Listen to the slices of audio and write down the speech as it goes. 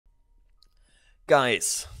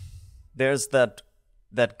Guys, there's that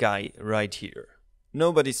guy right here.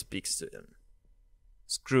 Nobody speaks to him.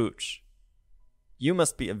 Scrooge. You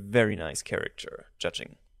must be a very nice character,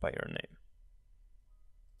 judging by your name.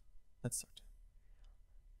 Let's start.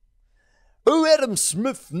 Oh, Adam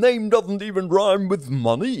Smith's name doesn't even rhyme with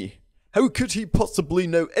money. How could he possibly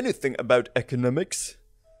know anything about economics?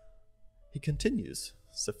 He continues,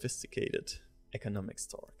 sophisticated economics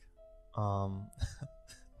talk.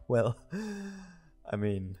 Well, I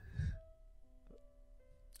mean,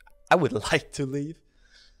 I would like to leave.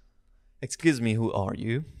 Excuse me, who are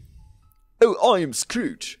you? Oh, I am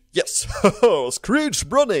Scrooge. Yes, Scrooge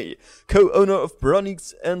Brunny, co-owner of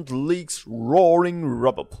Brunny's and League's roaring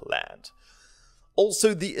rubber plant.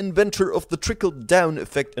 Also the inventor of the trickle-down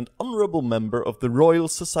effect and honorable member of the Royal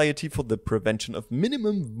Society for the Prevention of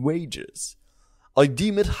Minimum Wages. I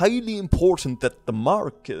deem it highly important that the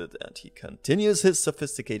market, and he continues his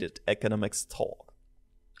sophisticated economics talk.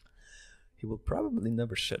 He will probably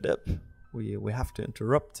never shut up. We have to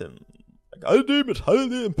interrupt him. Like, I deem it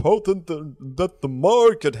highly important that the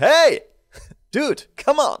market... Hey! Dude,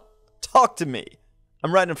 come on! Talk to me!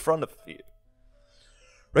 I'm right in front of you.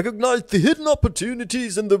 Recognize the hidden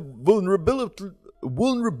opportunities and the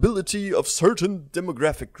vulnerability of certain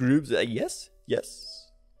demographic groups. Yes? Yes.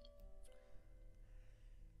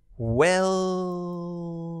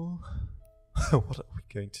 Well... what are we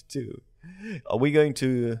going to do? Are we going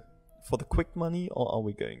to... for the quick money, or are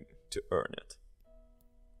we going to earn it?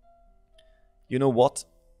 You know what?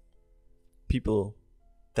 People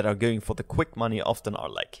that are going for the quick money often are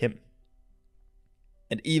like him.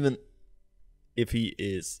 And even if he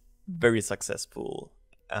is very successful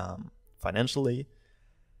financially,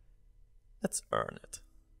 let's earn it.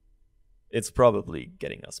 It's probably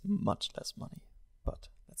getting us much less money, but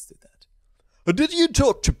let's do that. Did you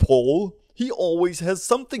talk to Paul? He always has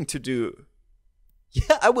something to do.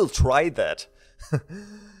 Yeah, I will try that.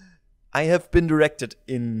 I have been directed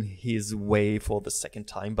in his way for the second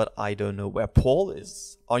time, but I don't know where Paul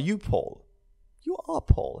is. Are you Paul? You are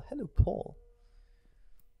Paul. Hello, Paul.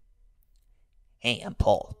 Hey, I'm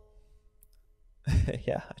Paul.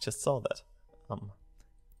 Yeah, I just saw that.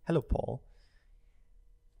 Hello, Paul.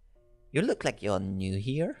 You look like you're new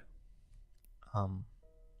here.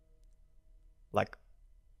 Like,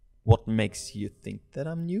 what makes you think that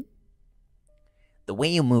I'm new? The way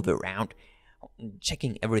you move around,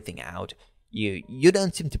 checking everything out. You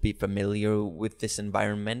don't seem to be familiar with this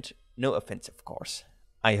environment. No offense, of course.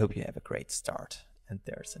 I hope you have a great start. And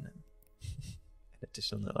there's an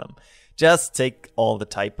additional just take all the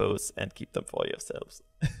typos and keep them for yourselves.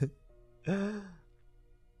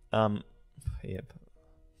 Yep.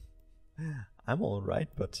 I'm all right,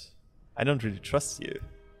 but I don't really trust you.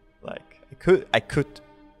 Like, I could.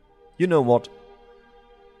 You know what?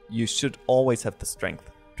 You should always have the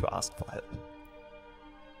strength to ask for help.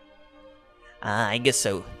 I guess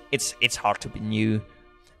so. It's hard to be new.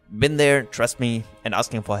 Been there, trust me, and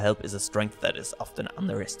asking for help is a strength that is often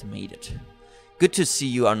underestimated. Good to see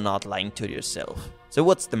you are not lying to yourself. So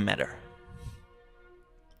what's the matter?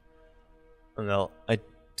 Well, I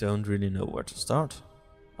don't really know where to start.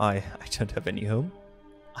 I don't have any home.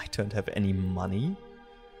 I don't have any money.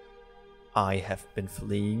 I have been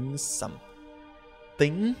fleeing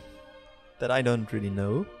something that I don't really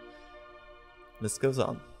know. This goes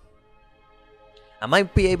on. I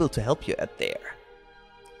might be able to help you out there.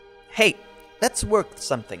 Hey, let's work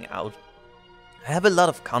something out. I have a lot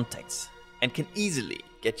of contacts and can easily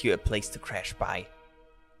get you a place to crash by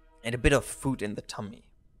and a bit of food in the tummy.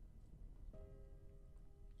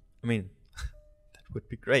 I mean, that would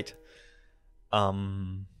be great.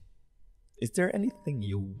 Is there anything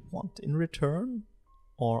you want in return,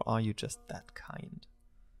 or are you just that kind?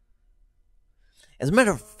 As a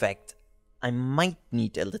matter of fact, I might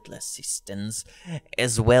need a little assistance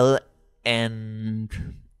as well, and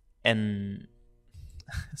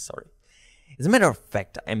sorry. As a matter of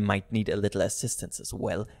fact, I might need a little assistance as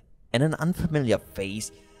well, and an unfamiliar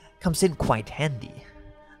face comes in quite handy.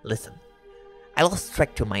 Listen, I lost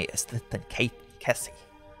track to my assistant Cassie.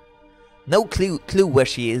 No clue where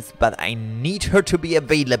she is, but I need her to be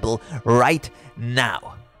available right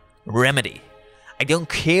now. Remedy. I don't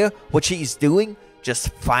care what she is doing, just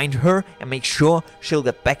find her and make sure she'll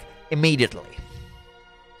get back immediately.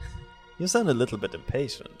 You sound a little bit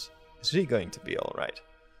impatient. Is she going to be alright?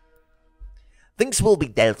 Things will be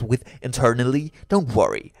dealt with internally, don't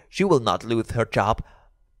worry. She will not lose her job,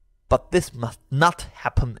 but this must not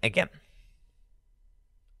happen again.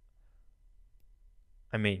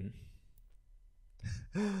 I mean,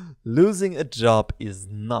 losing a job is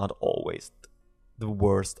not always the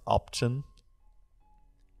worst option.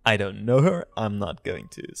 I don't know her. I'm not going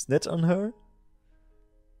to snitch on her.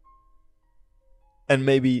 And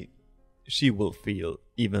maybe she will feel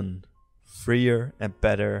even freer and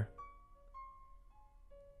better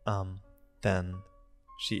than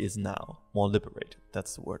she is now. More liberated.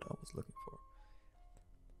 That's the word I was looking for.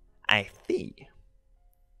 I see.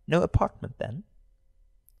 No apartment then?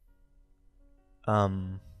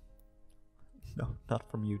 No, not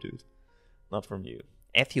from you, dude. Not from you.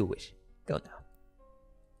 If you wish. Go now.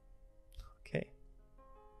 Okay.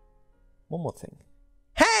 One more thing.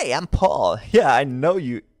 Hey, I'm Paul. Yeah, I know,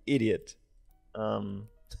 you idiot. Why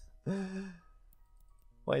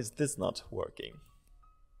is this not working?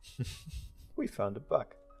 We found a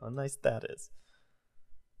bug. How nice that is.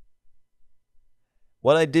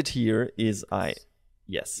 What I did here is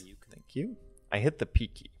yes, thank you. I hit the P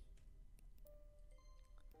key.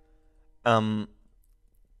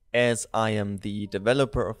 As I am the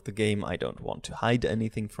developer of the game, I don't want to hide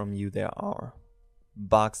anything from you. There are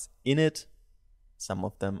bugs in it. Some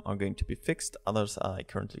of them are going to be fixed. Others I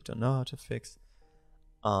currently don't know how to fix.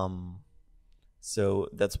 So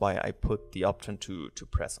that's why I put the option to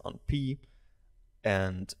press on P.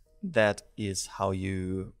 And that is how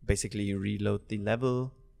you basically reload the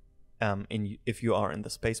level if you are in the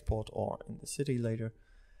spaceport or in the city later.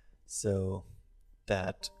 So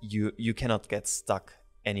that you cannot get stuck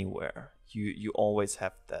anywhere. You always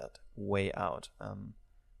have that way out.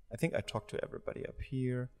 I think I talked to everybody up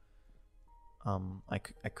here.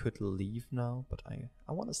 I could leave now, but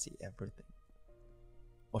I want to see everything.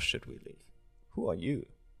 Or should we leave? Who are you?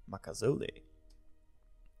 Makazole.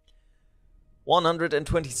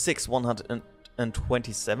 126,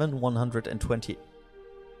 127,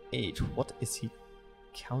 128. What is he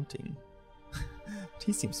counting?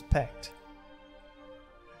 He seems packed.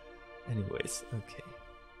 Anyways, okay.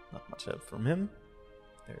 Not much help from him.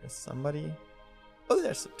 There is somebody. Oh,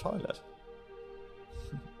 there's a toilet.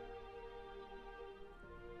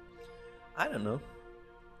 I don't know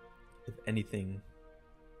if anything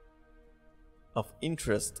of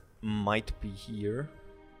interest might be here.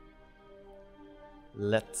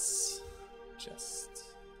 Let's just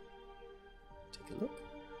take a look.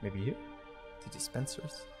 Maybe here? The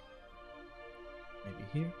dispensers. Maybe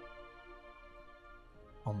here.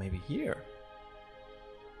 Or maybe here.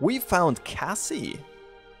 We found Cassie,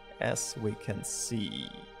 as we can see.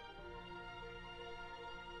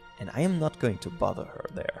 And I am not going to bother her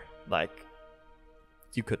there. Like,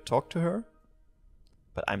 you could talk to her,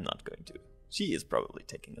 but I'm not going to. She is probably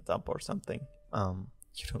taking a dump or something.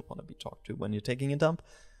 You don't want to be talked to when you're taking a dump.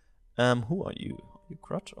 Who are you? Are you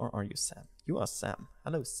Crutch or are you Sam? You are Sam.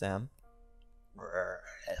 Hello, Sam.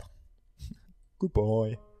 Good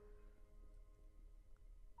boy.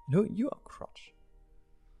 No, you are Crutch.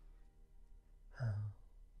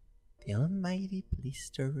 The almighty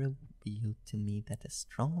blister revealed to me that a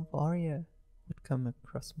strong warrior would come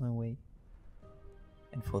across my way.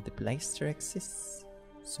 And for the blister exists,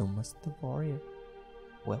 so must the warrior.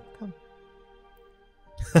 Welcome.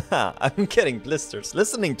 I'm getting blisters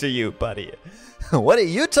listening to you, buddy. What are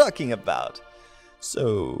you talking about?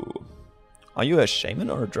 So, are you a shaman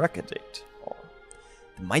or a drug addict? Or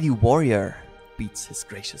the mighty warrior beats his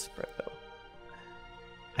gracious brother.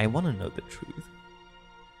 I want to know the truth.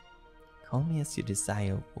 Call me as you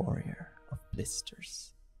desire, warrior of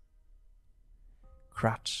blisters.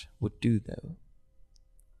 Crutch would do, though.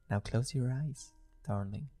 Now close your eyes,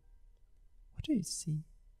 darling. What do you see?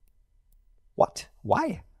 What?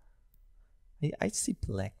 Why? I see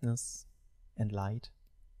blackness and light,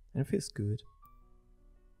 and it feels good.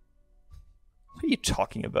 What are you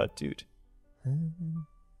talking about, dude?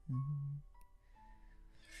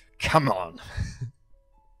 Come on!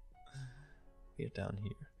 We're down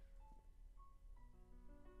here.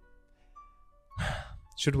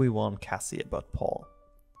 Should we warn Cassie about Paul?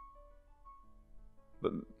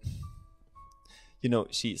 But, you know,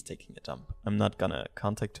 she is taking a dump. I'm not gonna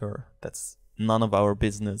contact her. That's none of our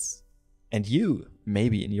business. And you,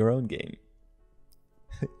 maybe in your own game,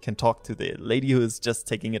 can talk to the lady who is just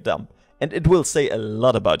taking a dump. And it will say a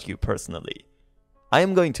lot about you personally. I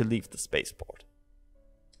am going to leave the spaceport.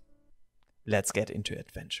 Let's get into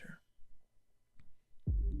adventure.